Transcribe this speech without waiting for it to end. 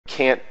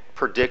can't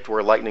predict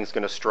where lightning's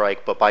going to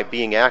strike, but by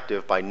being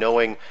active, by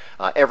knowing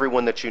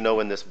everyone that you know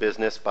in this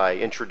business, by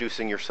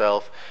introducing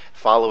yourself,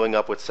 following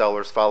up with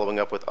sellers, following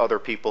up with other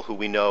people who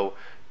we know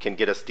can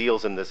get us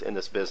deals in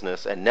this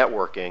business, and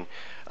networking,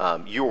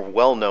 you're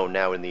well known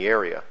now in the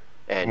area,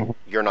 and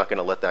you're not going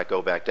to let that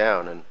go back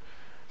down. And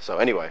so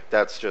anyway,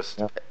 that's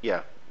just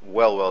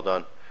well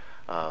done.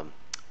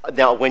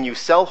 Now, when you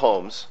sell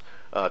homes,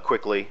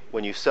 quickly,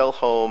 when you sell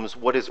homes,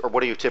 what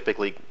do you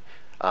typically?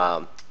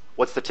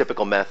 What's the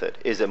typical method?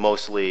 Is it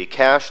mostly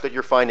cash that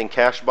you're finding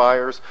cash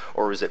buyers,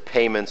 or is it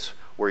payments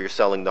where you're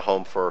selling the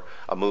home for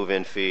a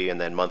move-in fee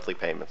and then monthly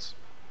payments?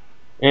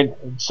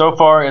 So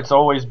far, it's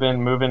always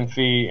been move-in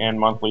fee and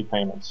monthly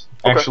payments.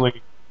 Okay.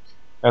 Actually,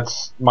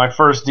 that's my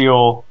first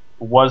deal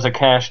was a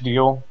cash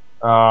deal.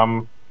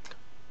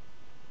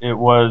 It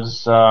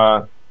was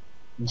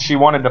she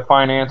wanted to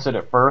finance it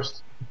at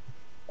first,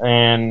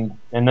 and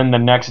then the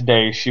next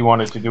day she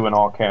wanted to do an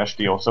all cash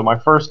deal. So my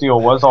first deal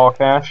was all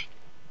cash,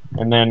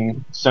 and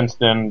then since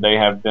then they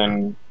have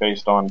been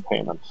based on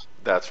payments.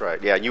 That's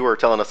right. Yeah, you were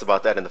telling us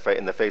about that in the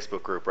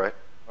Facebook group, right?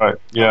 Right.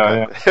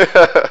 Yeah. Okay.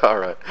 Yeah. All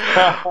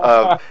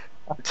right.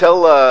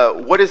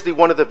 Tell what is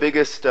one of the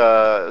biggest,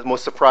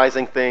 most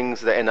surprising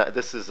things that, and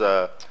this is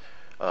I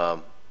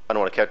don't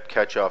want to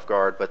catch you off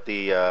guard, but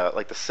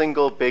the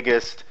single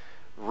biggest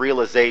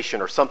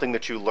realization or something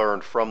that you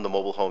learned from the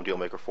mobile home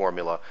dealmaker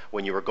formula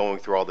when you were going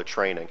through all the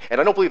training.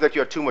 And I don't believe that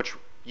you had too much.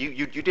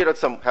 You did have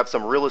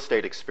some real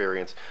estate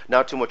experience,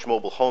 not too much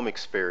mobile home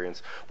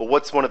experience. But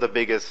what's one of the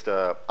biggest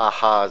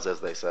ahas,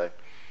 as they say?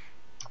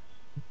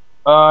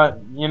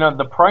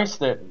 The price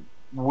that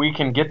we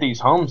can get these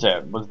homes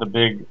at was the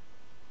big,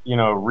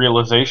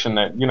 realization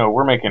that,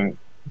 we're making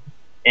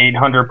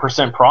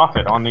 800%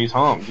 profit on these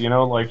homes.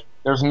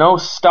 There's no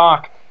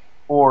stock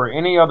or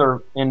any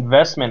other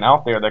investment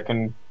out there that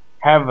can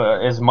have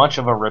as much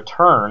of a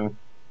return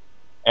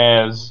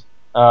as,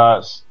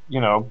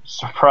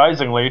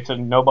 surprisingly to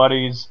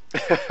nobody's,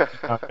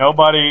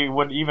 nobody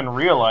would even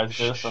realize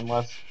this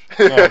unless,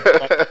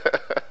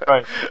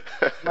 right,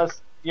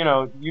 unless,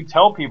 you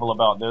tell people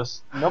about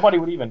this, nobody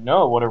would even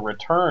know what a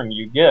return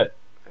you get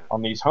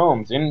on these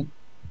homes. And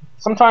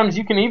sometimes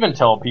you can even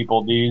tell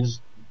people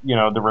these,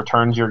 the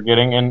returns you're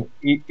getting, and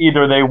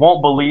either they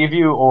won't believe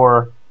you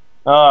or,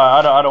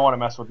 I don't want to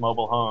mess with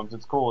mobile homes.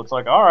 It's cool. It's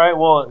like, all right,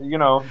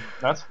 well,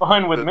 that's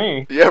fine with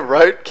me. Yeah,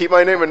 right. Keep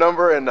my name and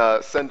number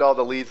and send all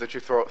the leads that you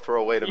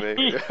throw away to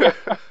me.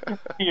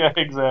 Yeah,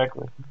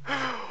 exactly.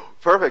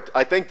 Perfect.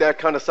 I think that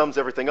kind of sums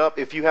everything up.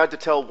 If you had to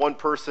tell one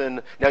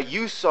person, now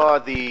you saw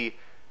the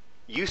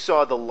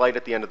light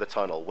at the end of the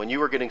tunnel. When you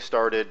were getting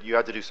started, you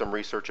had to do some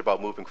research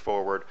about moving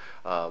forward.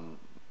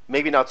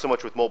 Maybe not so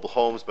much with mobile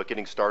homes, but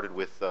getting started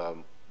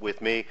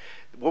with me.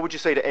 What would you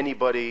say to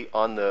anybody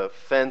on the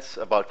fence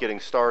about getting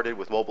started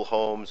with mobile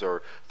homes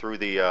or through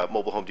the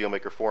mobile home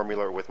dealmaker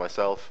formula or with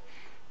myself?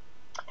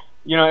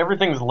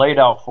 Everything's laid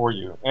out for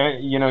you.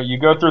 You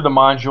go through the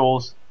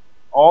modules.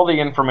 All the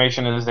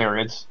information is there.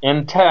 It's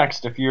in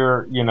text if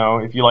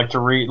if you like to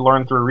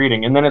learn through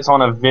reading, and then it's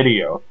on a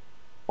video,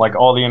 like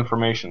all the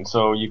information.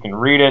 So you can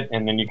read it,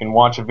 and then you can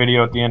watch a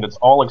video at the end. It's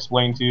all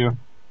explained to you.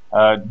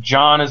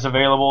 John is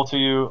available to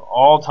you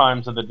all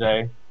times of the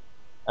day.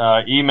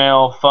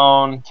 Email,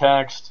 phone,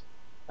 text,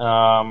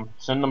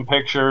 send them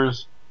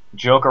pictures,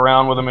 joke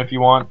around with them if you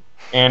want.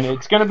 And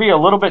it's going to be a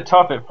little bit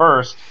tough at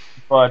first,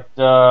 but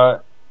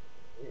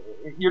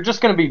you're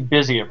just going to be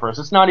busy at first.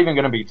 It's not even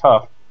going to be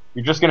tough.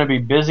 You're just going to be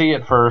busy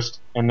at first,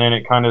 and then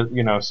it kind of,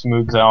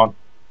 smooths out.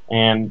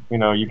 And,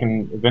 you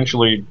can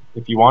eventually,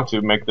 if you want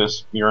to, make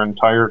this your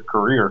entire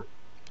career,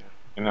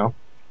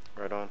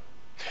 Right on.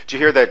 Did you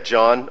hear that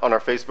John on our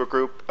Facebook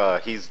group,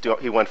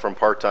 he went from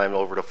part-time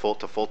over to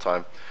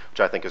full-time, which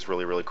I think is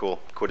really, really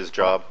cool. Quit his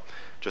job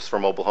just for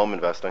mobile home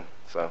investing.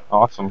 So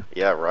awesome.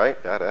 Yeah, right?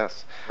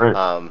 Badass. Great.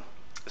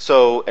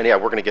 We're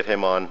going to get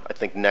him on, I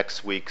think,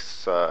 next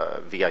week's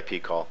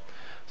VIP call.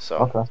 So,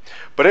 okay.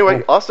 But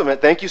anyway, awesome, man.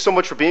 Thank you so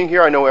much for being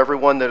here. I know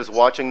everyone that is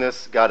watching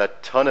this got a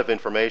ton of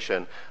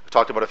information. We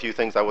talked about a few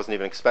things I wasn't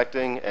even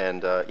expecting,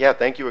 and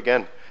thank you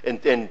again.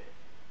 And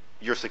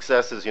your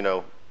success is,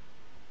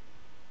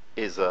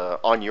 is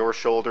on your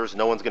shoulders.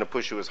 No one's going to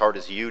push you as hard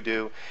as you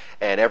do,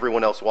 and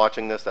everyone else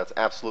watching this, that's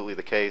absolutely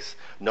the case.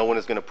 No one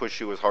is going to push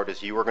you as hard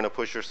as you are going to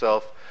push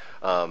yourself.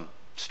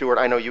 Stuart,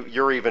 I know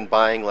you're even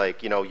buying,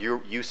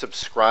 you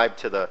subscribe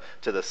to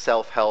the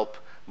self-help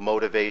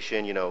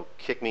motivation,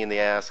 kick me in the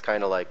ass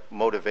kind of like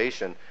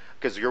motivation,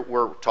 because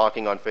we're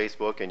talking on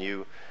Facebook, and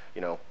you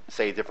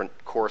say different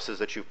courses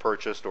that you've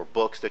purchased or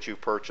books that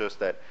you've purchased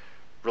that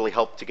really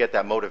help to get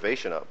that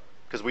motivation up,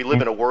 because we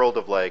live in a world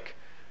of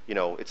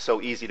it's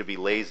so easy to be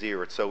lazy,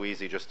 or it's so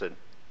easy just to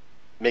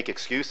make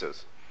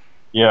excuses.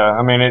 Yeah,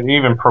 I mean, it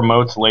even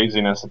promotes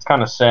laziness. It's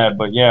kind of sad,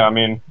 but yeah, I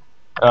mean,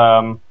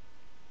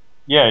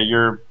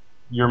 your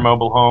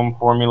mobile home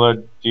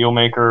formula,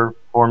 dealmaker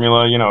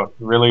formula,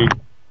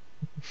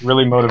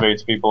 really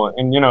motivates people.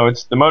 And,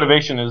 it's the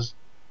motivation is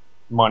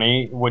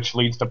money, which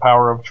leads to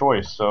power of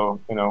choice. So,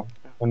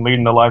 and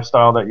leading the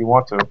lifestyle that you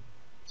want to.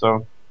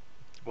 So,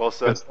 well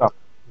said.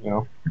 You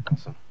know.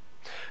 Awesome.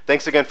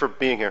 Thanks again for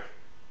being here.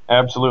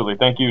 Absolutely.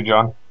 Thank you,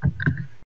 John.